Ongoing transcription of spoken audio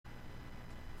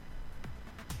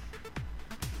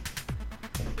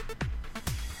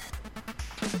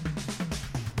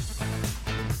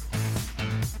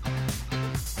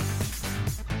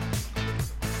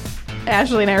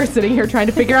Ashley and I are sitting here trying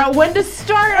to figure out when to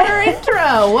start our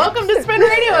intro. Welcome to Spin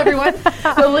Radio, everyone.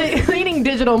 The leading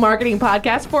digital marketing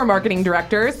podcast for marketing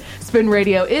directors. Spin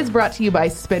Radio is brought to you by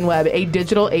SpinWeb, a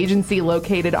digital agency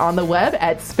located on the web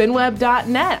at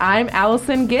spinweb.net. I'm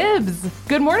Allison Gibbs.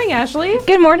 Good morning, Ashley.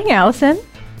 Good morning, Allison.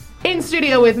 In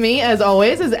studio with me, as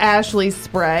always, is Ashley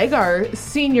Sprague, our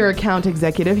senior account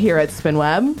executive here at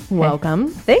SpinWeb. Welcome.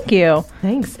 Thank you.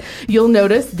 Thanks. You'll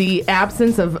notice the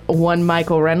absence of one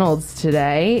Michael Reynolds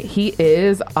today. He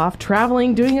is off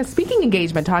traveling, doing a speaking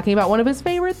engagement, talking about one of his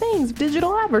favorite things,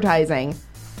 digital advertising.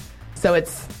 So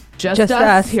it's just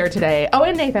us here today. Oh,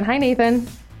 and Nathan. Hi, Nathan.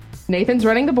 Nathan's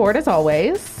running the board, as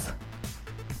always.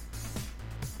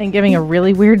 And giving a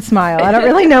really weird smile. I don't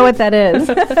really know what that is.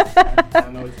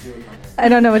 I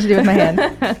don't know what to do with my hand.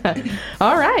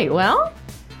 All right. Well,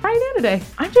 how are you doing today?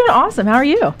 I'm doing awesome. How are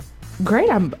you?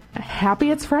 Great. I'm happy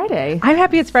it's Friday. I'm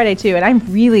happy it's Friday, too. And I'm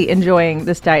really enjoying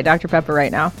this Diet Dr. Pepper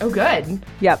right now. Oh, good.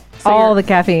 Yep. So all the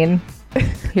caffeine.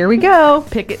 Here we go.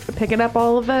 Picking up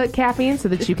all of the caffeine so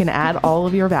that you can add all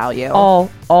of your value. All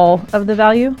of the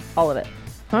value? All of it.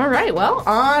 All right. Well,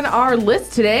 on our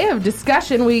list today of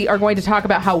discussion, we are going to talk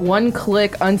about how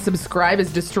one-click unsubscribe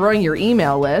is destroying your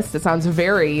email list. It sounds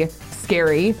very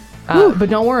scary, but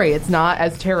don't worry. It's not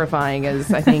as terrifying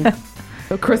as I think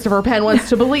Christopher Penn wants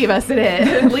to believe us it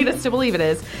is. Lead us to believe it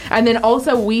is. And then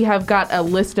also we have got a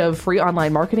list of free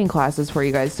online marketing classes for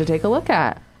you guys to take a look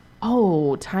at.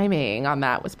 Oh, timing on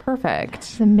that was perfect.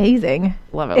 It's amazing.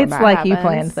 Love it. It's like you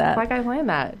planned that. It's like I planned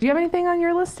that. Do you have anything on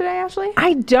your list today, Ashley?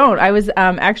 I don't. I was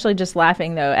actually just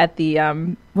laughing, though, at the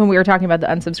when we were talking about the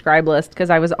unsubscribe list, because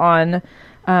I was on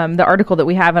the article that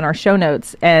we have in our show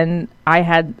notes, and I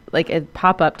had like a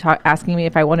pop-up asking me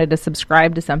if I wanted to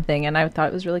subscribe to something, and I thought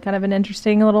it was really kind of an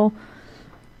interesting little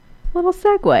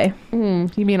segue.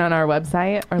 You mean on our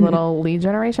website, our little lead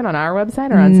generation on our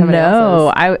website, or on somebody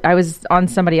else's? No, I was on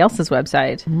somebody else's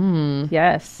website.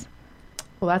 Yes.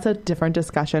 Well, that's a different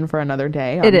discussion for another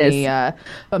day.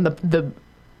 On the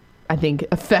I think,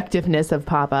 effectiveness of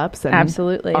pop-ups. And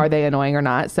absolutely. Are they annoying or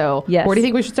not? So yes. Where do you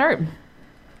think we should start?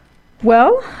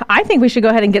 Well, I think we should go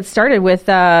ahead and get started with...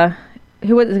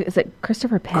 who was it? Is it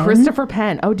Christopher Penn? Christopher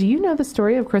Penn. Oh, do you know the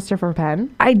story of Christopher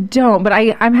Penn? I don't, but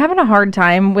I'm having a hard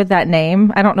time with that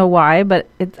name. I don't know why, but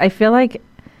I feel like,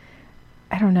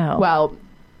 I don't know. Well,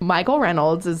 Michael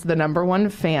Reynolds is the number one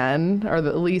fan, or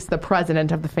at least the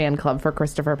president of the fan club for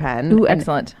Christopher Penn. Ooh,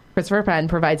 excellent. And Christopher Penn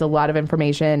provides a lot of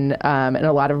information and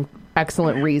a lot of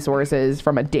excellent resources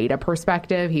from a data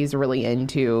perspective. He's really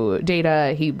into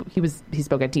data. He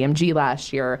spoke at DMG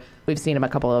last year. We've seen him a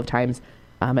couple of times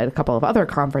at a couple of other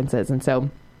conferences. And so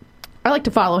I like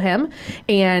to follow him.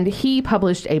 And he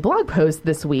published a blog post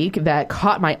this week that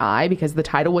caught my eye because the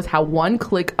title was How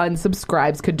One-Click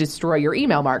Unsubscribes Could Destroy Your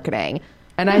Email Marketing.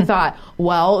 And I thought,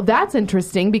 well, that's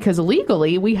interesting because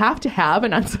legally we have to have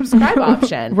an unsubscribe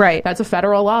option. Right. That's a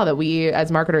federal law that we,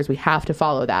 as marketers, we have to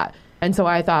follow that. And so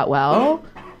I thought, well,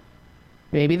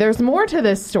 maybe there's more to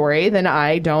this story than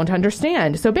I don't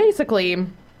understand. So basically,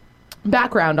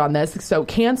 background on this. So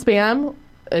can spam...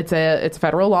 It's a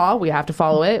federal law. We have to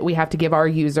follow it. We have to give our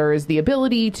users the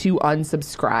ability to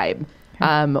unsubscribe.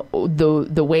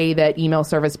 The way that email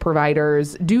service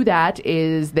providers do that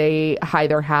is they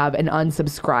either have an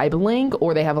unsubscribe link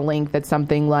or they have a link that's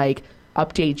something like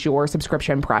update your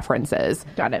subscription preferences.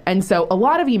 Got it. And so a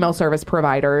lot of email service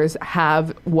providers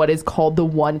have what is called the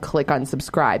one-click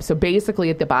unsubscribe. So basically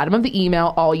at the bottom of the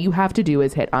email, all you have to do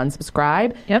is hit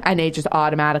unsubscribe, and it just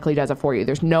automatically does it for you.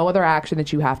 There's no other action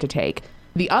that you have to take.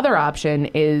 The other option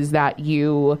is that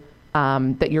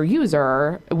that your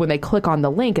user, when they click on the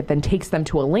link, it then takes them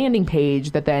to a landing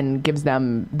page that then gives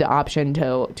them the option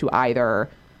to either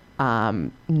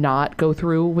not go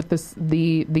through with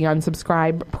the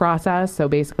unsubscribe process. So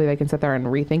basically, they can sit there and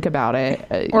rethink about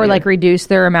it, or like reduce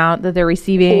their amount that they're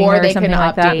receiving, or they something can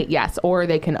update. Like that. Yes, or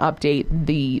they can update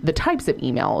the types of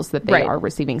emails that they are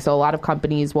receiving. So a lot of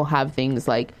companies will have things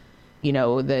like,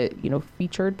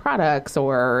 featured products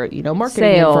or, marketing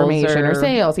sales information or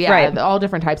sales. Yeah, all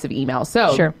different types of emails.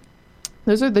 So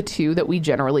those are the two that we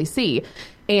generally see.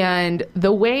 And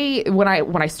the way, when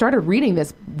I started reading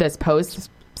this post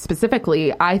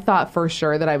specifically, I thought for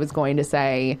sure that I was going to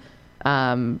say,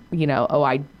 I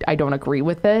don't agree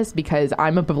with this because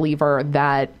I'm a believer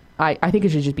that I think it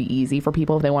should just be easy for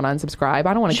people if they want to unsubscribe.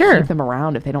 I don't want to keep them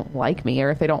around if they don't like me or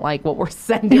if they don't like what we're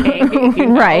sending.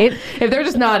 Right. If they're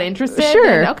just not interested,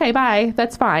 then okay, bye.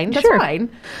 That's fine. That's fine.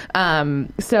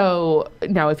 So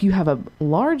now if you have a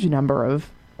large number of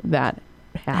that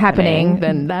happening,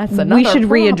 then that's another we should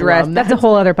problem. Readdress. That's a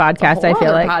whole other podcast, I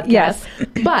feel like. Podcast. Yes.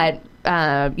 But,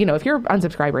 if your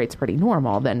unsubscribe rate's pretty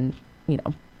normal, then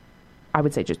I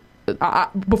would say just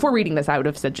before reading this, I would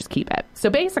have said just keep it. So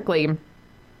basically,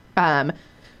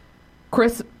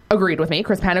 Chris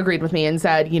Penn agreed with me and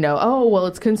said, oh, well,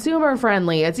 it's consumer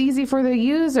friendly. It's easy for the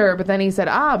user. But then he said,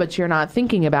 but you're not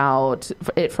thinking about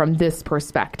it from this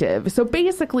perspective. So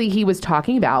basically, he was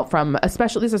talking about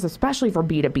especially for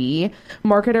B2B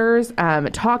marketers,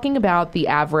 talking about the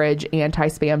average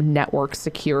anti-spam network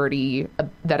security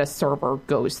that a server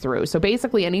goes through. So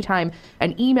basically, anytime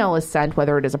an email is sent,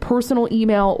 whether it is a personal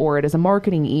email or it is a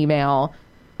marketing email,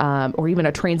 or even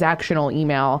a transactional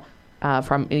email,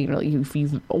 from if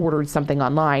you've ordered something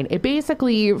online, it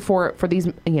basically for these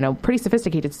pretty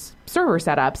sophisticated server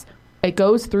setups, it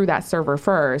goes through that server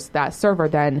first. That server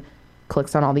then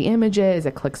clicks on all the images,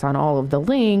 it clicks on all of the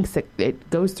links, it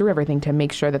goes through everything to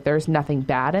make sure that there's nothing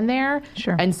bad in there.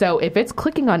 Sure. And so if it's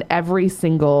clicking on every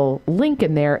single link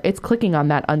in there, it's clicking on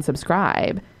that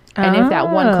unsubscribe. And if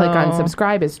that one click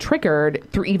unsubscribe is triggered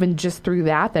through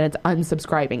that, then it's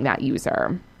unsubscribing that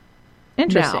user.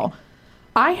 Interesting. Now,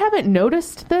 I haven't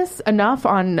noticed this enough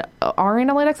on our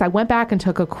analytics. I went back and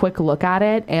took a quick look at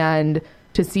it and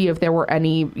to see if there were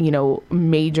any,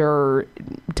 major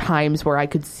times where I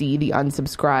could see the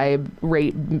unsubscribe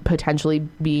rate potentially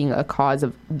being a cause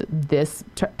of this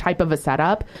type of a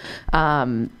setup.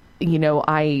 I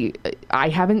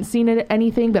haven't seen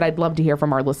anything, but I'd love to hear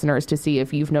from our listeners to see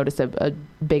if you've noticed a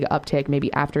big uptick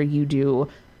maybe after you do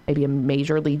maybe a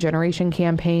major lead generation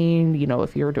campaign,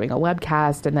 if you're doing a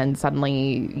webcast and then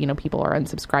suddenly, people are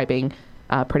unsubscribing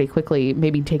pretty quickly,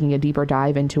 maybe taking a deeper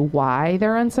dive into why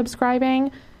they're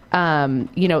unsubscribing.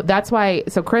 That's why.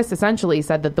 So Chris essentially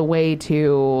said that the way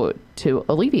to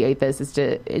alleviate this is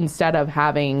to, instead of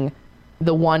having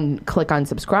the one click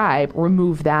unsubscribe,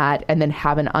 remove that and then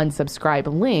have an unsubscribe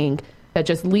link that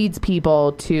just leads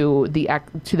people to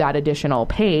that additional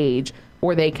page,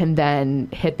 or they can then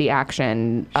hit the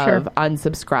action of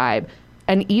unsubscribe.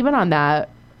 And even on that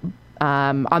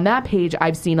page,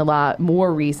 I've seen a lot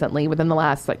more recently, within the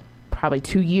last probably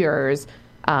 2 years,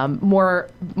 more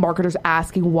marketers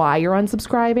asking why you're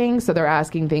unsubscribing. So they're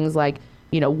asking things like,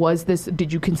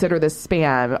 did you consider this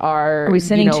spam? Are we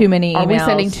sending too many emails? Are we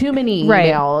sending too many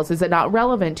emails? Right. Is it not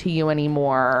relevant to you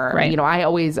anymore? Right. I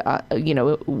always,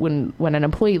 when an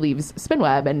employee leaves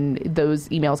SpinWeb and those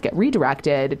emails get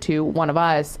redirected to one of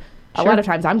us, a lot of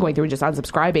times I'm going through and just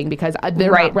unsubscribing because they're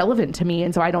not relevant to me,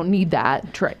 and so I don't need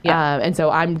that. Yeah. And so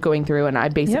I'm going through and I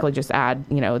basically just add,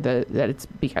 that it's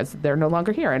because they're no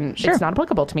longer here and it's not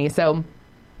applicable to me. So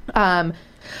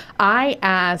I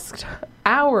asked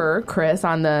our Chris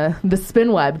on the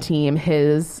SpinWeb team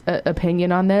his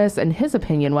opinion on this, and his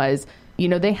opinion was,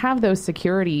 they have those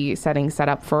security settings set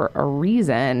up for a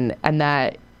reason, and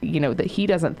that, that he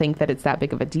doesn't think that it's that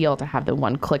big of a deal to have the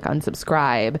one click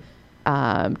unsubscribe,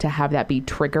 to have that be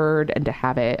triggered and to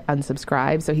have it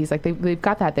unsubscribe. So he's like, they've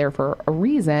got that there for a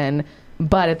reason,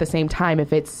 but at the same time,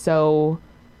 if it's so...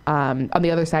 on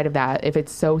the other side of that, if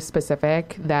it's so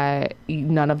specific that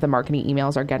none of the marketing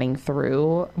emails are getting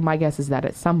through, my guess is that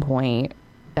at some point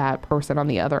that person on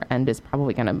the other end is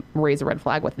probably going to raise a red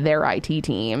flag with their IT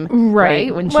team.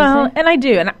 Right? And I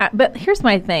do. But here's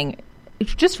my thing.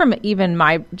 Just from even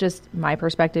my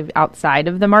perspective outside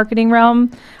of the marketing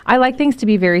realm, I like things to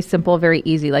be very simple, very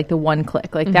easy, like the one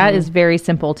click. That is very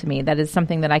simple to me. That is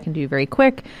something that I can do very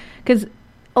quick, because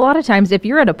a lot of times, if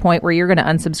you're at a point where you're going to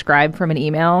unsubscribe from an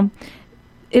email,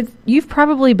 you've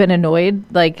probably been annoyed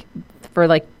for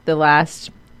the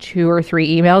last 2 or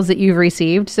 3 emails that you've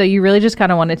received. So you really just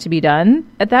kind of want it to be done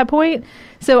at that point.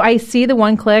 So I see the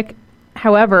one click.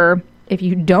 However, if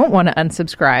you don't want to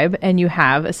unsubscribe and you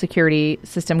have a security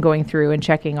system going through and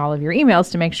checking all of your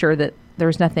emails to make sure that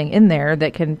there's nothing in there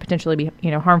that can potentially be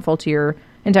harmful to your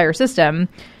entire system,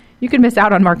 you can miss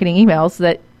out on marketing emails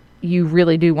that you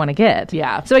really do want to get.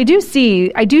 Yeah. So I do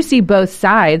see both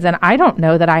sides, and I don't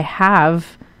know that I have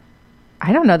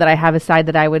a side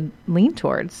that I would lean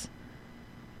towards.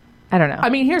 I don't know. I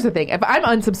mean, here's the thing. If I'm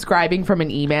unsubscribing from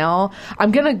an email,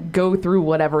 I'm going to go through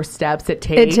whatever steps it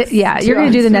takes. You're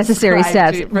going to do the necessary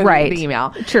steps. Right. The email.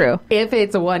 True. If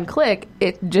it's a one click,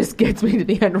 it just gets me to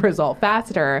the end result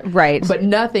faster. Right. But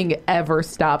nothing ever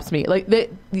stops me.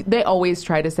 They always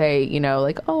try to say,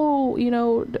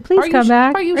 please come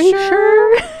back. Are you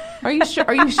sure? Are you sure?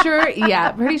 Are you sure?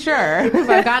 Yeah, pretty sure. If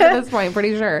I've gotten to this point,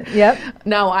 pretty sure. Yep.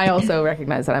 Now, I also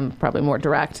recognize that I'm probably more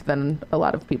direct than a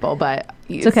lot of people, but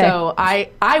it's okay. So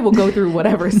I will go through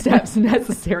whatever steps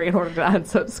necessary in order to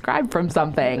unsubscribe from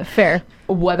something. Fair.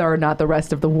 Whether or not the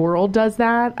rest of the world does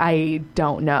that, I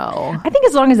don't know. I think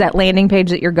as long as that landing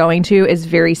page that you're going to is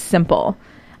very simple.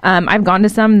 I've gone to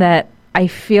some that I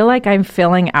feel like I'm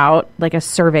filling out like a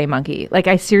survey monkey. Like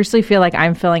I seriously feel like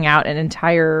I'm filling out an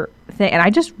entire thing, and I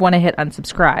just want to hit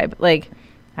unsubscribe. Like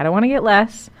I don't want to get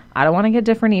less. I don't want to get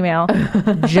different email.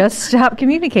 Just stop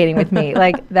communicating with me.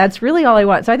 Like that's really all I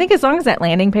want. So I think as long as that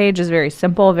landing page is very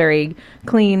simple, very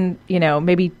clean,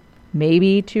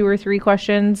 maybe 2 or 3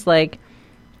 questions, like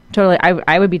totally,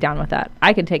 I would be down with that.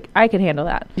 I could handle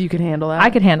that. You could handle that? I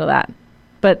could handle that.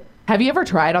 But have you ever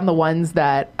tried on the ones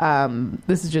that,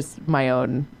 this is just my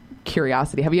own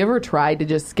curiosity. Have you ever tried to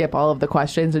just skip all of the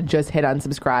questions and just hit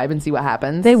unsubscribe and see what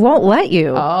happens? They won't let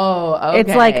you. Oh, okay.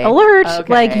 It's like alert,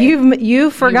 like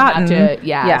you've forgotten.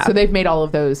 Yeah. So they've made all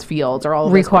of those fields or all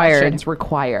of those questions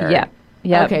required. Yeah.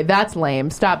 Yeah. Okay, that's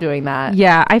lame. Stop doing that.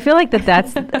 Yeah, I feel like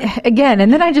that's again,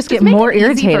 and then I just get more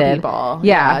irritated.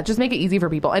 Yeah, just make it easy for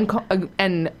people.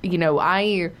 And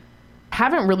I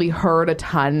haven't really heard a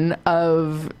ton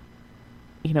of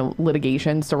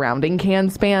litigation surrounding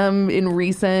canned spam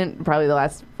in probably the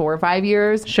last 4 or 5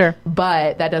 years. Sure.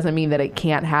 But that doesn't mean that it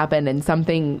can't happen. And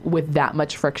something with that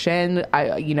much friction,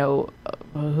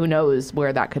 who knows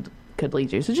where that could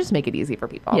lead you. So just make it easy for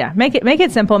people. Yeah. Make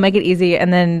it simple, make it easy,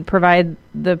 and then provide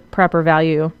the proper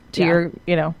value to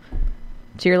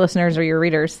your listeners or your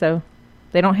readers. So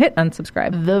they don't hit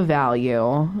unsubscribe. The value.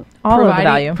 All of the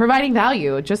value. Providing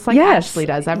value, just like Ashley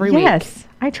does every week. Yes,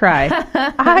 I try.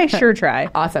 I sure try.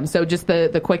 Awesome. So just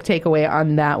the quick takeaway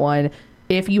on that one,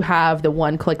 if you have the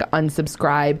one-click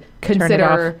unsubscribe,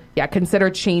 consider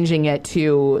changing it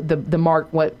to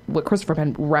what Christopher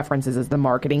Penn references as the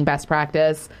marketing best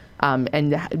practice,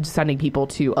 and sending people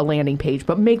to a landing page.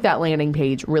 But make that landing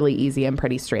page really easy and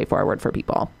pretty straightforward for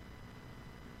people.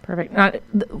 Perfect.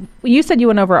 You said you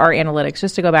went over our analytics.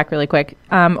 Just to go back really quick,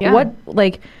 what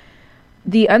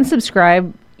the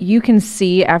unsubscribe you can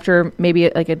see after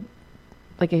maybe like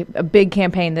a big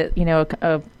campaign that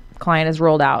a client has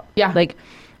rolled out. Yeah. Like,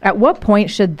 at what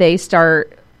point should they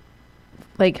start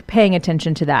like paying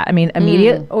attention to that? I mean,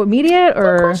 immediate or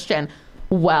Good question.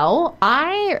 Well,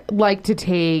 I like to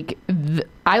make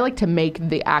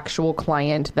the actual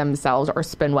client themselves, or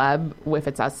SpinWeb, if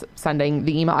it's us sending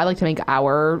the email, I like to make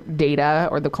our data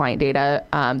or the client data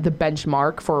the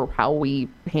benchmark for how we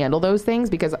handle those things,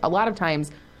 because a lot of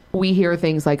times we hear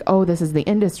things like, oh, this is the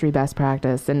industry best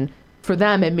practice, and for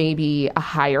them it may be a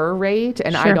higher rate,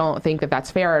 and I don't think that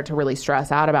that's fair to really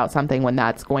stress out about something when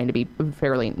that's going to be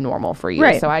fairly normal for you.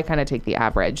 Right. So I kind of take the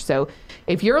average. So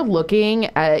if you're looking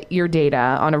at your data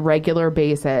on a regular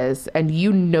basis and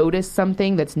you notice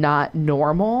something that's not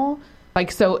normal,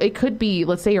 like, so it could be,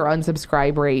 let's say your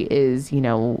unsubscribe rate is,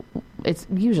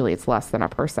 it's less than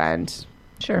 1%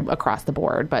 across the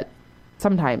board, but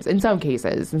sometimes, in some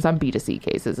cases, in some B2C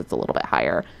cases, it's a little bit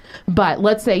higher. But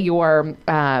let's say your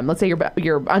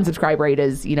unsubscribe rate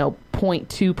is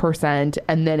 0.2%,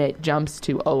 and then it jumps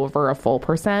to over a full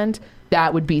percent.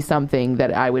 That would be something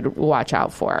that I would watch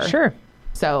out for. Sure.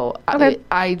 So okay.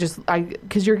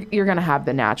 Because you're going to have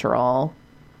the natural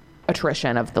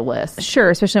attrition of the list.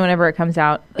 Sure, especially whenever it comes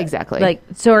out. Exactly. Like,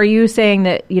 so are you saying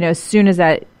that as soon as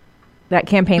that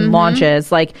campaign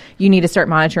launches, like you need to start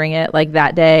monitoring it like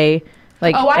that day?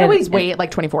 Like, I always wait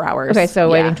like 24 hours. Okay, so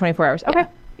waiting 24 hours. Okay.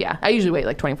 Yeah, I usually wait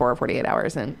like 24 or 48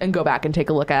 hours and go back and take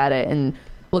a look at it and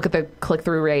look at the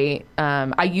click-through rate.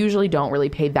 I usually don't really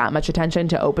pay that much attention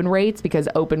to open rates, because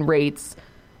open rates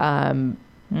are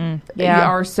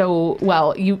so,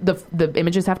 the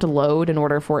images have to load in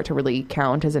order for it to really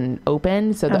count as an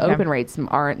open. So the open rates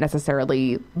aren't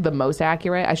necessarily the most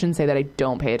accurate. I shouldn't say that I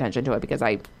don't pay attention to it, because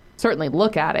I certainly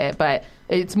look at it, but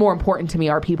it's more important to me,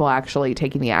 are people actually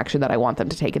taking the action that I want them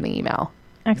to take in the email?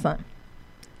 Excellent.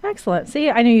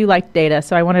 See, I knew you liked data,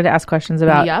 so I wanted to ask questions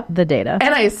about the data.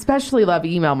 And I especially love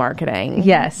email marketing.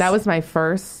 Yes. That was my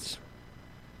first,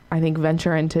 I think,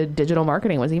 venture into digital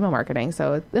marketing was email marketing.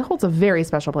 So it holds a very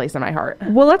special place in my heart.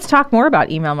 Well, let's talk more about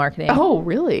email marketing. Oh,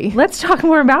 really? Let's talk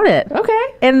more about it. Okay.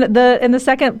 And the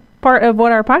second part of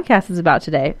what our podcast is about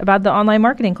today, about the online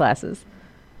marketing classes.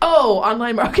 Oh,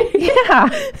 online marketing. Yeah.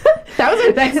 That was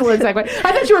an excellent segue.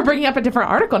 I thought you were bringing up a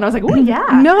different article, and I was like, oh,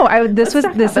 yeah. No, this is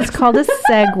called a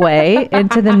segue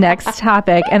into the next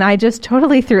topic, and I just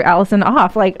totally threw Allison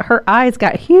off. Like, her eyes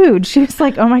got huge. She was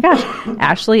like, oh, my gosh,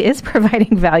 Ashley is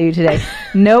providing value today.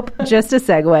 Nope, just a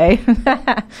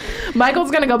segue. Michael's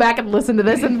going to go back and listen to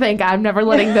this and think, I'm never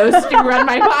letting those two run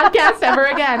my podcast ever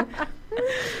again.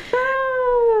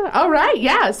 All right,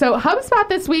 yeah. So HubSpot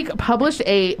this week published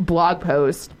a blog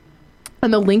post,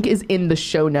 and the link is in the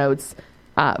show notes.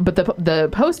 But the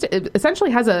post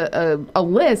essentially has a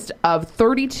list of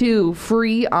 32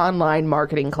 free online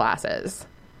marketing classes.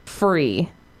 Free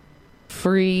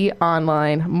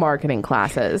online marketing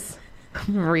classes.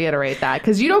 reiterate that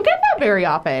because you don't get that very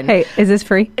often. Hey, is this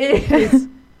free? Is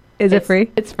it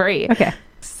free? It's free. Okay.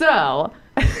 So,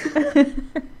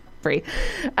 free.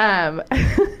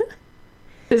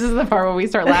 This is the part where we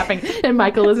start laughing, and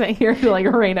Michael isn't here to like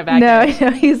rein it back. No,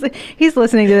 he's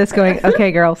listening to this, going,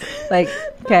 "Okay, girls, like,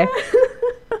 okay,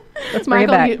 let's bring it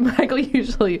back." Michael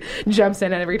usually jumps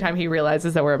in every time he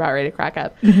realizes that we're about ready to crack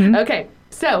up. Mm-hmm. Okay,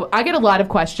 so I get a lot of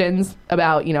questions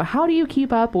about, how do you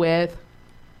keep up with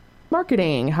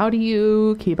marketing? How do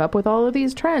you keep up with all of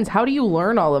these trends? How do you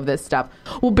learn all of this stuff?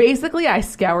 Well, basically, I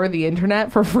scour the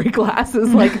internet for free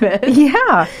classes like this.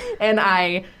 Yeah, and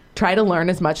I try to learn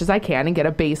as much as I can and get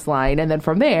a baseline. And then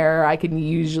from there, I can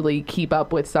usually keep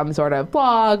up with some sort of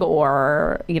blog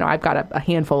or, I've got a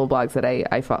handful of blogs that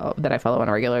I follow on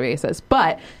a regular basis.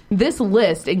 But this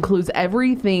list includes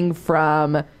everything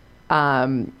from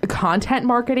content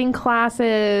marketing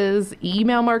classes,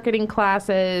 email marketing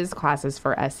classes, classes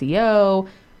for SEO,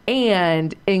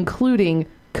 and including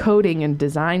coding and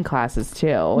design classes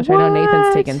too, which I know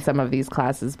Nathan's taken some of these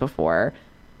classes before.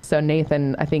 So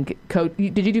Nathan, I think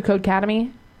did you do Code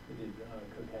Academy? I did Code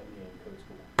Academy and Code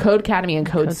School. Code Academy and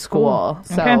Code School.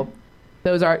 So okay.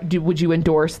 Those are, would you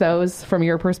endorse those from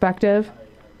your perspective? I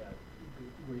got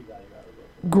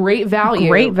great value.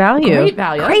 Great value. Great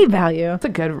value. Great value. That's a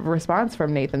good response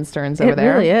from Nathan Stearns over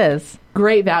there. It really is.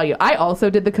 Great value. I also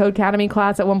did the Code Academy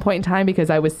class at one point in time because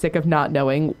I was sick of not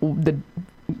knowing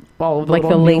all of the, like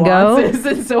the lingo.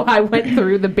 And so I went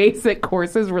through the basic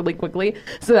courses really quickly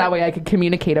so that way I could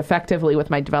communicate effectively with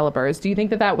my developers. Do you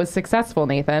think that was successful,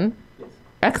 Nathan? Yes.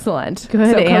 Excellent. Good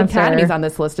answer. Code Academy's on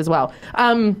this list as well.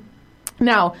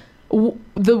 Now,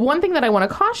 the one thing that I want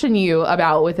to caution you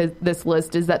about with this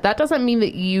list is that doesn't mean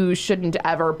that you shouldn't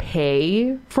ever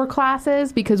pay for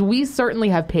classes, because we certainly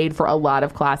have paid for a lot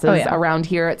of classes around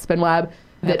here at SpinWeb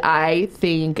that I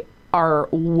think are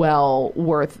well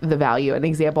worth the value. An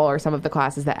example are some of the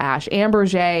classes that Ash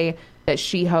Amberger, that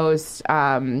she hosts.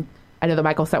 I know that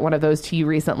Michael sent one of those to you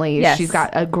recently. Yes. She's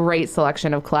got a great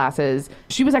selection of classes.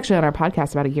 She was actually on our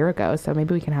podcast about a year ago, so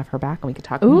maybe we can have her back and we could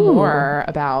talk more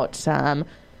about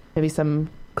maybe some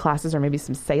classes or maybe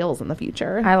some sales in the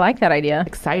future. I like that idea.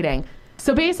 Exciting.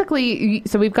 So basically,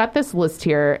 we've got this list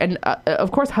here, and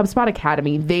of course, HubSpot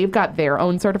Academy, they've got their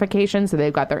own certification. So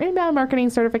they've got their inbound marketing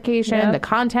certification, the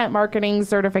content marketing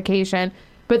certification,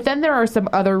 but then there are some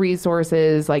other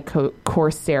resources like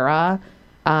Coursera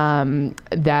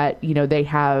that, they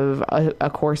have a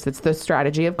course that's the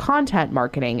strategy of content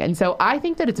marketing. And so I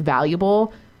think that it's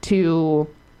valuable to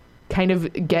kind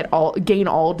of gain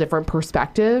all different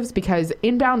perspectives, because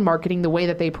inbound marketing, the way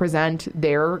that they present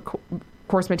their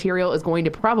course material is going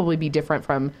to probably be different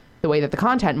from the way that the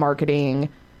content marketing,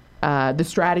 the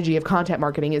strategy of content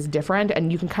marketing is different.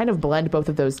 And you can kind of blend both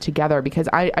of those together, because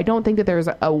I don't think that there's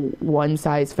a one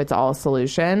size fits all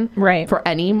solution for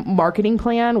any marketing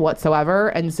plan whatsoever.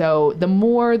 And so the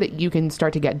more that you can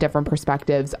start to get different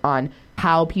perspectives on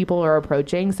how people are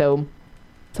approaching. So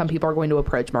some people are going to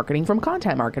approach marketing from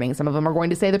content marketing. Some of them are going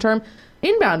to say the term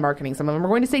inbound marketing. Some of them are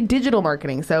going to say digital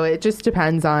marketing. So it just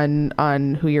depends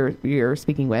on who you're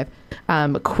speaking with.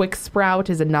 QuickSprout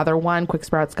is another one.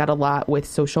 QuickSprout's got a lot with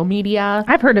social media.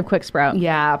 I've heard of QuickSprout.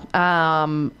 Yeah.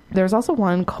 There's also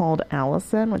one called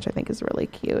Allison, which I think is really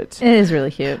cute. It is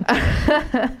really cute.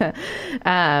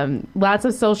 Lots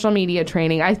of social media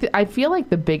training. I feel like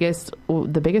the biggest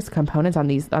components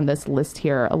on this list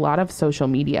here, a lot of social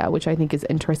media, which I think is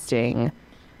interesting.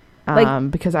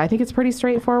 Because I think it's pretty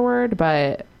straightforward,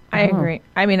 but I agree.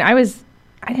 I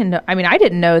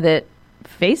didn't know that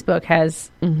Facebook has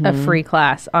a free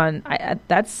class on.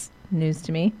 That's news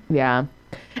to me. Yeah.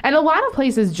 And a lot of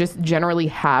places just generally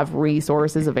have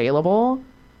resources available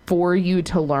for you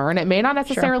to learn. It may not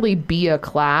necessarily be a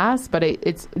class, but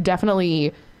it's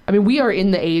definitely, we are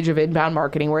in the age of inbound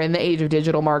marketing. We're in the age of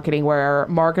digital marketing where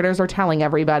marketers are telling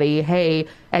everybody, hey,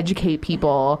 educate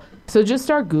people. So just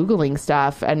start Googling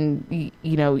stuff, and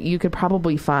you could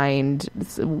probably find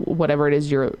whatever it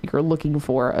is you're looking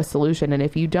for, a solution. And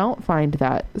if you don't find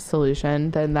that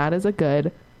solution, then that is a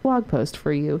good blog post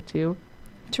for you to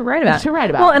write about.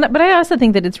 Well, but I also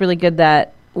think that it's really good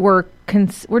that we're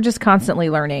just constantly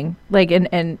learning,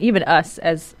 and even us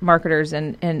as marketers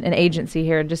and an agency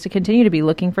here, just to continue to be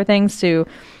looking for things to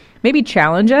maybe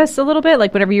challenge us a little bit.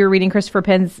 Like whenever you were reading Christopher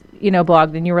Penn's,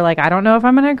 blog, then you were like, I don't know if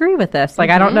I'm going to agree with this.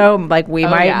 I don't know.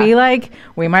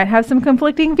 We might have some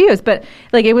conflicting views, but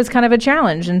it was kind of a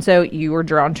challenge. And so you were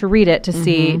drawn to read it to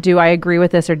see, do I agree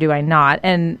with this or do I not?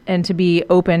 And to be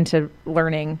open to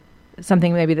learning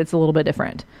something maybe that's a little bit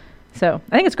different. So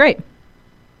I think it's great.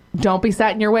 Don't be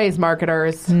set in your ways,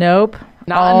 marketers. Nope.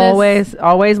 Always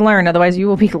learn. Otherwise, you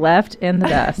will be left in the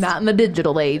dust. Not in the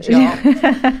digital age, y'all.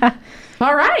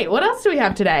 All right. What else do we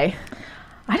have today?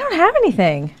 I don't have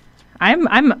anything. I'm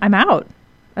out.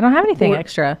 I don't have anything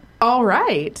extra. All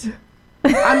right.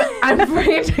 I'm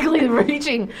frantically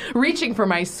reaching for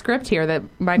my script here that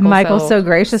Michael so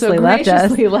graciously left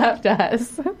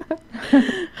us.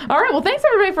 All right. Well, thanks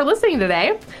everybody for listening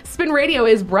today. Spin Radio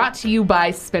is brought to you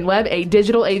by SpinWeb, a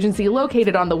digital agency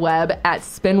located on the web at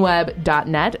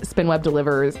spinweb.net. SpinWeb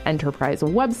delivers enterprise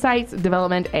websites,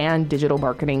 development, and digital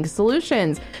marketing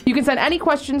solutions. You can send any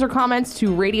questions or comments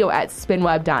to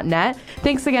radio@spinweb.net.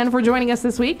 Thanks again for joining us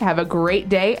this week. Have a great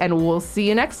day, and we'll see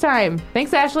you next time.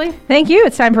 Thanks, Ashley. Thank you.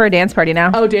 It's time for a dance party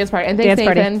now. Oh, dance party. And thanks,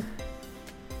 Nathan.